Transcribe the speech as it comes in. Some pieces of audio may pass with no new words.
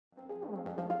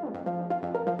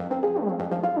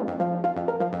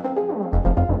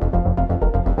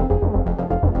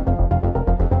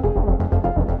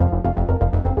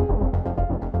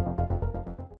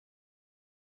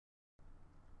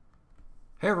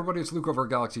Hey everybody, it's Luke over at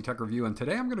Galaxy Tech Review, and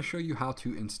today I'm going to show you how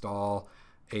to install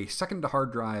a second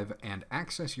hard drive and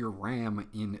access your RAM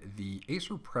in the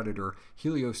Acer Predator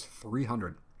Helios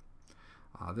 300.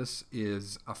 This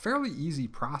is a fairly easy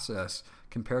process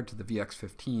compared to the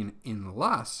VX15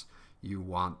 unless you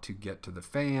want to get to the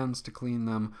fans to clean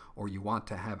them or you want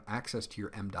to have access to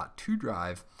your M.2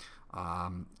 drive.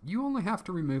 You only have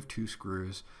to remove 2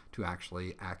 screws to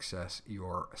actually access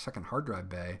your second hard drive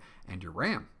bay and your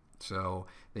RAM. So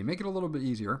they make it a little bit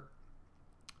easier,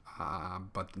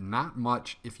 but not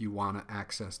much if you want to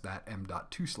access that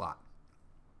M.2 slot.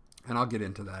 And I'll get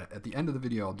into that. At the end of the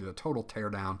video, I'll do a total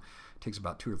teardown. It takes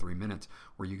about 2 or 3 minutes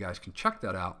where you guys can check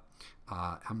that out.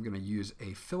 I'm going to use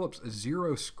a Phillips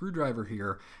 0 screwdriver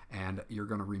here, and you're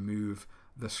going to remove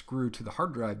the screw to the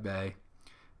hard drive bay.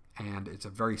 And it's a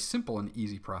very simple and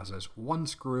easy process. 1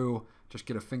 screw, just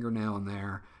get a fingernail in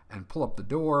there and pull up the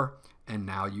door, and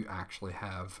now you actually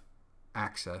have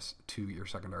access to your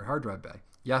secondary hard drive bay.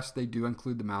 Yes, they do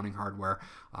include the mounting hardware,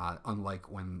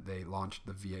 unlike when they launched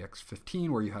the VX15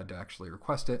 where you had to actually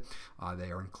request it.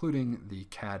 They are including the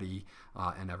caddy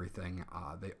and everything.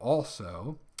 They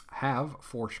also have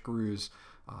 4 screws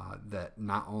that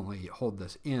not only hold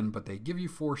this in, but they give you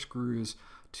 4 screws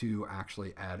to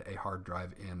actually add a hard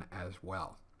drive in as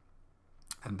well.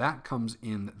 And that comes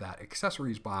in that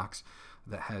accessories box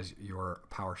that has your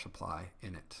power supply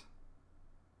in it.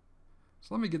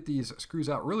 So let me get these screws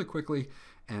out really quickly,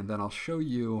 and then I'll show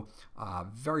you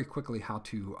very quickly how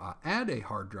to add a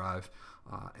hard drive,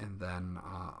 and then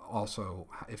also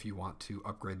if you want to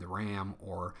upgrade the RAM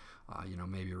or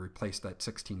maybe replace that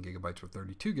 16 gigabytes with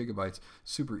 32 gigabytes,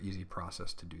 super easy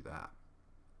process to do that.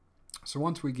 So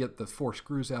once we get the 4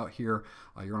 screws out here,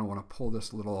 you're going to want to pull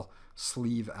this little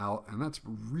sleeve out, and that's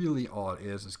really all it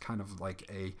is kind of like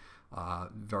a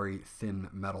very thin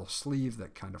metal sleeve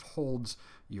that kind of holds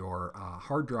your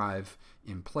hard drive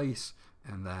in place,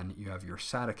 and then you have your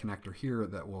SATA connector here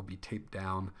that will be taped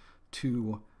down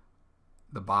to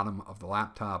the bottom of the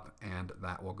laptop, and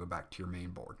that will go back to your main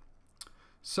board.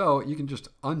 So you can just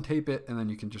untape it, and then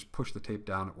you can just push the tape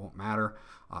down. It won't matter.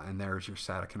 And there's your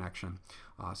SATA connection.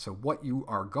 So what you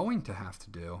are going to have to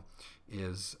do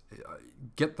is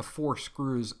get the 4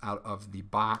 screws out of the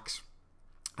box.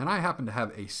 And I happen to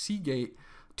have a Seagate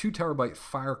 2 terabyte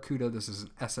FireCuda. This is an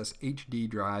SSHD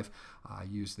drive. I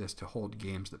use this to hold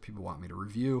games that people want me to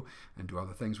review and do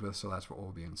other things with. So that's what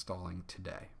we'll be installing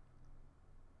today.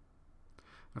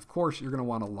 Of course, you're going to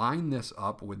want to line this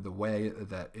up with the way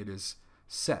that it is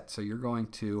set. So you're going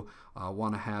to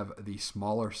want to have the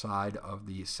smaller side of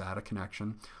the SATA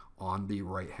connection on the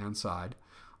right hand side,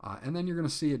 and then you're going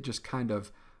to see it just kind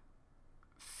of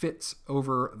fits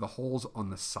over the holes on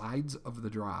the sides of the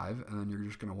drive, and then you're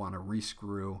just going to want to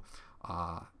rescrew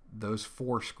those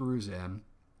 4 screws in.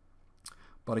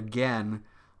 But again,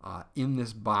 in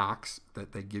this box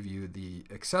that they give you, the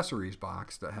accessories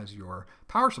box that has your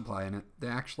power supply in it, they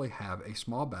actually have a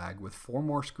small bag with 4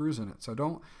 more screws in it. So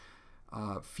don't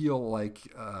feel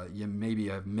like you maybe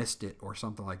have missed it or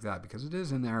something like that, because it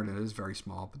is in there and it is very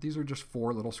small. But these are just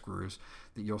 4 little screws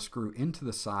that you'll screw into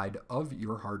the side of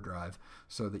your hard drive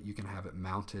so that you can have it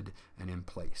mounted and in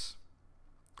place.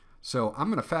 So I'm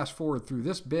going to fast forward through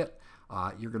this bit.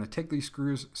 You're going to take these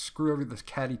screws, screw over this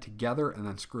caddy together, and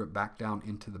then screw it back down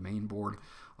into the main board,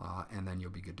 and then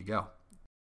you'll be good to go.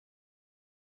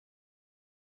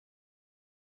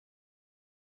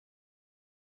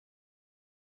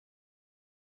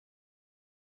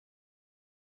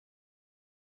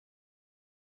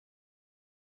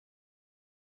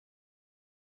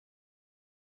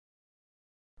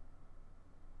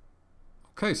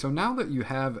 Okay, so now that you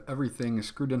have everything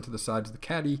screwed into the sides of the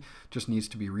caddy, just needs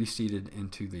to be reseated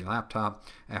into the laptop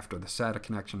after the SATA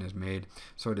connection is made.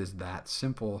 So it is that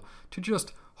simple to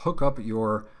just hook up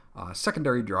your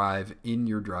secondary drive in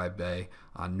your drive bay.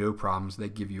 No problems. They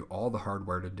give you all the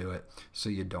hardware to do it, so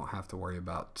you don't have to worry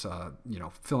about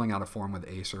filling out a form with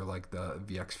Acer like the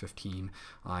VX15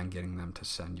 and getting them to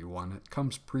send you one. It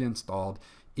comes pre-installed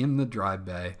in the drive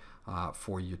bay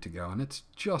for you to go, and it's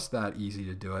just that easy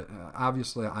to do it.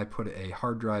 Obviously, I put a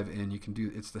hard drive in. You can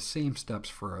do it's the same steps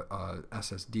for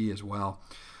SSD as well,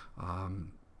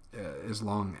 as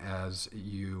long as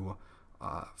you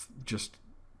just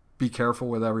be careful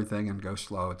with everything and go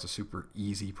slow. It's a super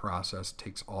easy process. It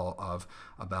takes all of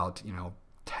about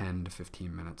 10 to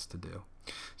 15 minutes to do.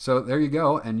 So there you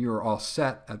go, and you're all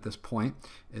set at this point.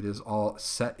 It is all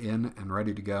set in and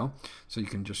ready to go. So you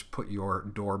can just put your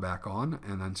door back on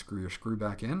and then screw your screw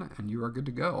back in, and you are good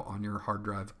to go on your hard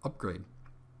drive upgrade.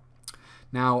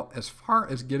 Now, as far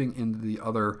as getting into the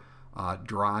other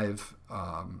drive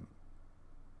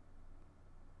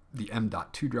the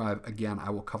M.2 drive. Again, I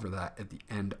will cover that at the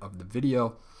end of the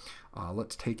video.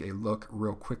 Let's take a look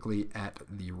real quickly at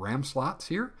the RAM slots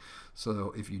here.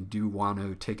 So if you do want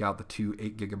to take out the two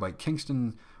 8GB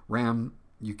Kingston RAM,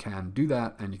 you can do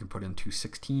that, and you can put in two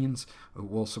 16s. It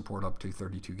will support up to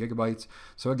 32 gigabytes.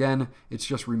 So again, it's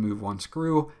just remove one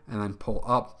screw and then pull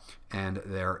up, and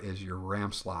there is your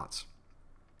RAM slots.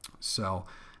 So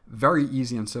very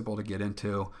easy and simple to get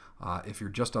into. If you're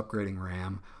just upgrading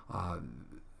RAM,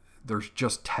 there's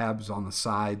just tabs on the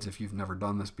sides. If you've never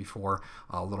done this before,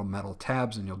 little metal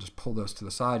tabs, and you'll just pull those to the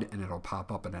side and it'll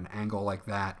pop up at an angle like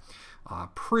that.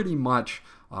 Pretty much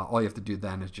all you have to do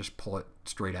then is just pull it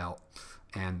straight out.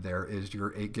 And there is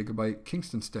your 8GB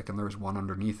Kingston stick, and there's one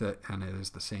underneath it, and it is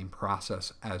the same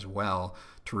process as well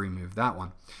to remove that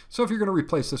one. So if you're going to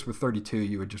replace this with 32,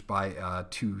 you would just buy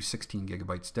two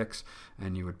 16GB sticks,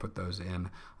 and you would put those in,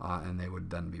 and they would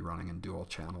then be running in dual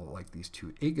channel like these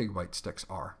two 8GB sticks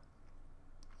are.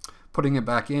 Putting it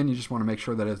back in, you just want to make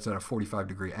sure that it's at a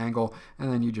 45-degree angle,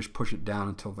 and then you just push it down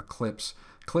until the clips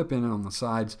clip in on the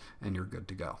sides, and you're good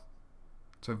to go.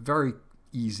 So very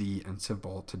easy and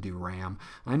simple to do RAM.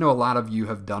 I know a lot of you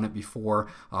have done it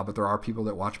before, but there are people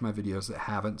that watch my videos that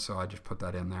haven't, so I just put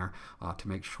that in there to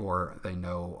make sure they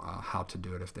know how to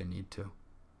do it if they need to.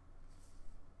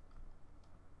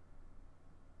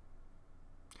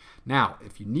 Now,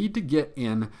 if you need to get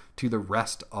in to the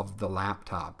rest of the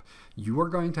laptop, you are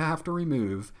going to have to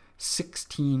remove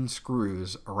 16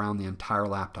 screws around the entire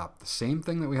laptop. The same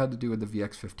thing that we had to do with the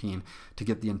VX15 to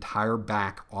get the entire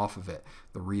back off of it.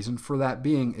 The reason for that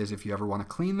being is if you ever want to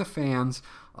clean the fans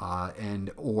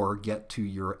or get to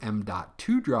your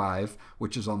M.2 drive,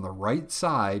 which is on the right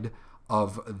side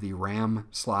of the RAM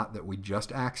slot that we just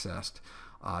accessed,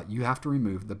 you have to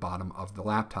remove the bottom of the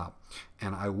laptop.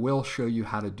 And I will show you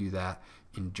how to do that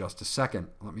in just a second.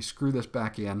 Let me screw this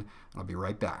back in, and I'll be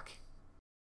right back.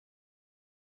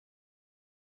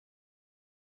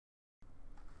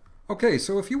 Okay,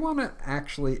 so if you want to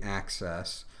actually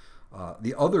access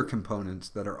the other components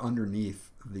that are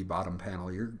underneath the bottom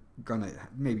panel, you're going to,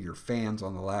 maybe your fans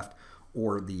on the left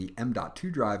or the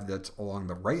M.2 drive that's along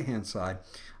the right-hand side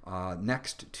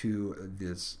next to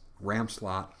this RAM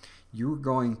slot, you're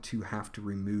going to have to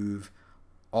remove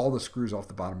all the screws off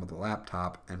the bottom of the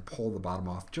laptop and pull the bottom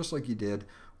off just like you did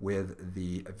with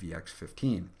the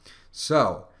VX15.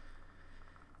 So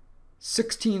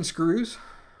 16 screws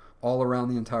all around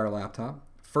the entire laptop.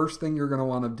 First thing you're going to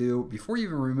want to do before you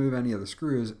even remove any of the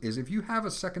screws is if you have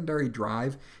a secondary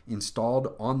drive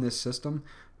installed on this system,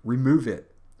 remove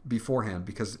it beforehand,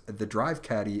 because the drive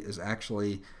caddy is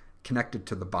actually connected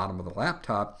to the bottom of the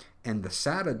laptop, and the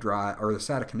SATA drive or the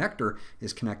SATA connector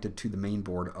is connected to the main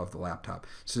board of the laptop.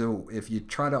 So if you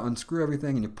try to unscrew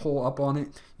everything and you pull up on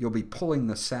it, you'll be pulling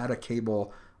the SATA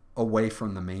cable away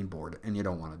from the main board, and you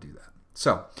don't want to do that.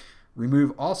 So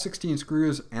remove all 16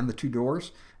 screws and the two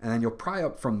doors, and then you'll pry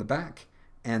up from the back,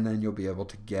 and then you'll be able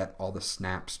to get all the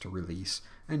snaps to release,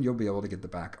 and you'll be able to get the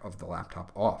back of the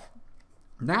laptop off.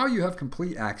 Now you have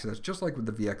complete access, just like with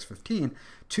the VX15,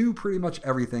 to pretty much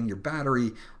everything: your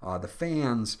battery, the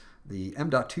fans, the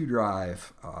M.2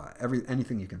 drive,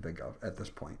 anything you can think of at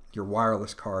this point. Your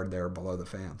wireless card there below the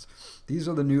fans. These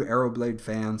are the new AeroBlade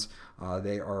fans.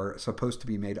 They are supposed to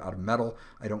be made out of metal.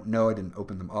 I don't know, I didn't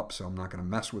open them up, so I'm not going to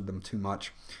mess with them too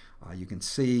much. You can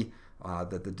see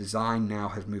that the design now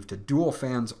has moved to dual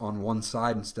fans on one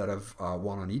side instead of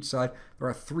one on each side. There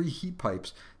are 3 heat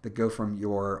pipes that go from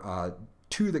your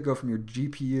 2 that go from your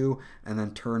GPU and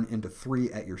then turn into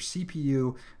 3 at your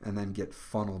CPU and then get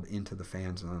funneled into the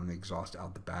fans and then the exhaust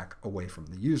out the back away from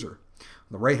the user.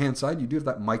 On the right hand side, you do have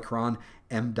that Micron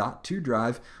M.2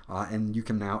 drive, and you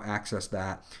can now access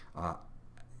that.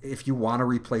 If you want to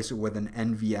replace it with an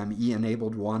NVMe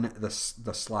enabled one, the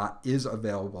slot is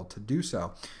available to do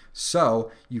so.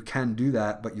 So you can do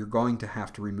that, but you're going to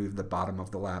have to remove the bottom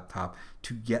of the laptop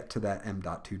to get to that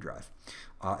M.2 drive.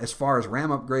 As far as RAM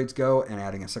upgrades go and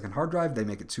adding a second hard drive, they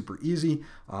make it super easy.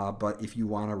 But if you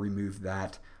want to remove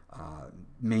that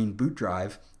main boot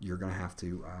drive, you're going to have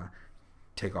to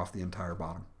take off the entire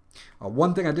bottom.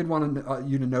 One thing I did want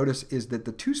you to notice is that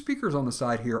the 2 speakers on the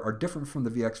side here are different from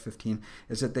the VX15,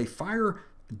 is that they fire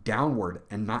downward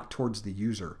and not towards the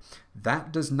user.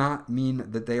 That does not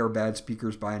mean that they are bad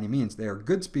speakers by any means. They are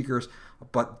good speakers,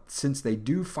 but since they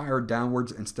do fire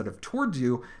downwards instead of towards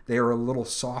you, they are a little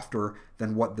softer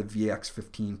than what the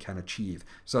VX15 can achieve.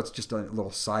 So that's just a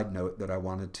little side note that I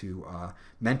wanted to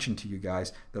mention to you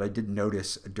guys that I did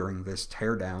notice during this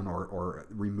teardown or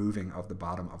removing of the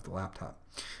bottom of the laptop.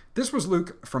 This was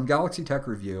Luke from Galaxy Tech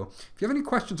Review. If you have any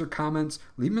questions or comments,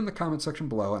 leave them in the comment section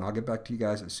below and I'll get back to you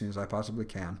guys as soon as I possibly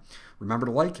can. Remember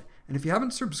to like, and if you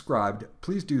haven't subscribed,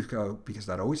 please do so because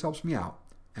that always helps me out.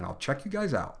 And I'll check you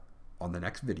guys out on the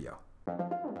next video.